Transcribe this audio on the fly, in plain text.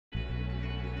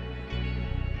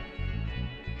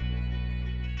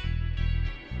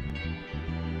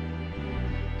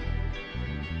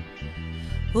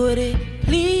Would it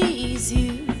please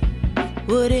you?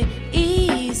 Would it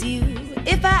ease you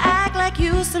if I act like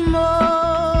you some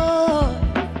more?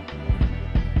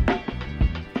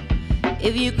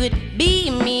 If you could be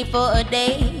me for a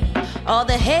day, all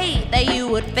the hate that you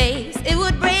would face, it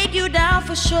would break you down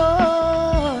for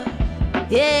sure.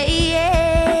 Yeah,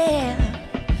 yeah.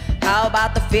 How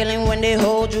about the feeling when they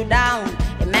hold you down?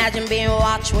 Imagine being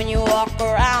watched when you walk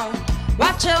around.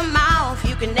 Watch your mouth,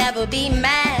 you can never be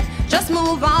mad. Just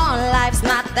move on, life's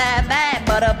not that bad.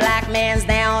 But a black man's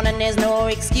down and there's no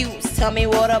excuse. Tell me,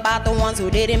 what about the ones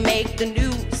who didn't make the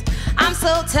news? I'm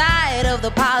so tired of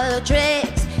the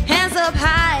politics. Hands up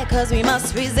high, cause we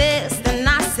must resist. And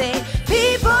I say,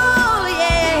 people,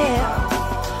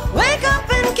 yeah, wake up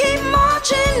and keep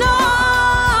marching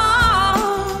on,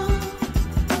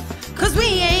 cause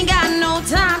we ain't got no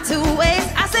time to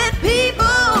waste. I said,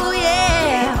 people,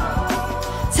 yeah,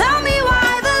 tell me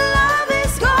why the love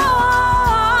is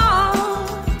gone.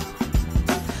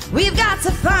 We've got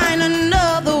to find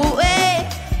another way.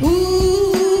 Ooh.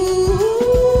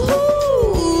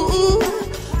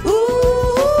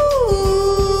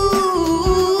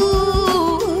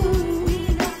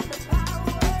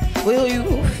 Will you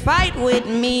fight with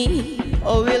me,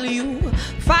 or will you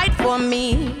fight for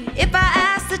me if I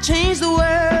ask to change the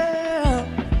world?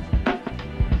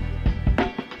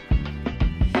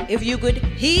 If you could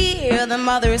hear the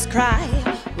mothers cry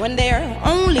when their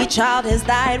only child has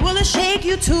died, will it shake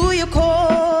you to your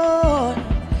core?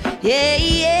 Yeah,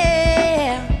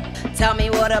 yeah. Tell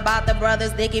me, what about the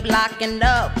brothers they keep locking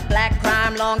up? Black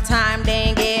crime, long time, they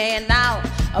ain't getting out.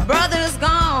 A brother's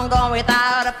gone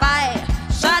without a fight.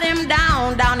 Shot him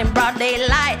down in broad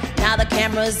daylight. Now the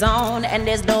camera's on and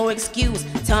there's no excuse.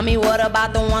 Tell me, what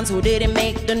about the ones who didn't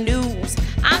make the news?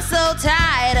 I'm so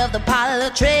tired of the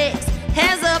politics.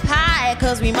 Hands up high,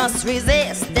 cause we must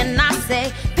resist. Then I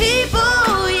say,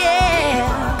 people,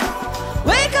 yeah,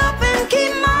 wake up and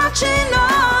keep marching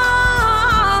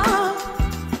on,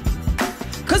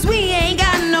 cause we ain't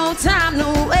got no time to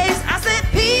waste. I said,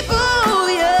 people,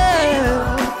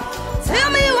 yeah,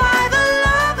 tell me why the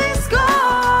love is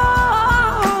gone.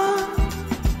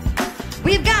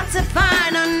 We've got to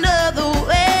find another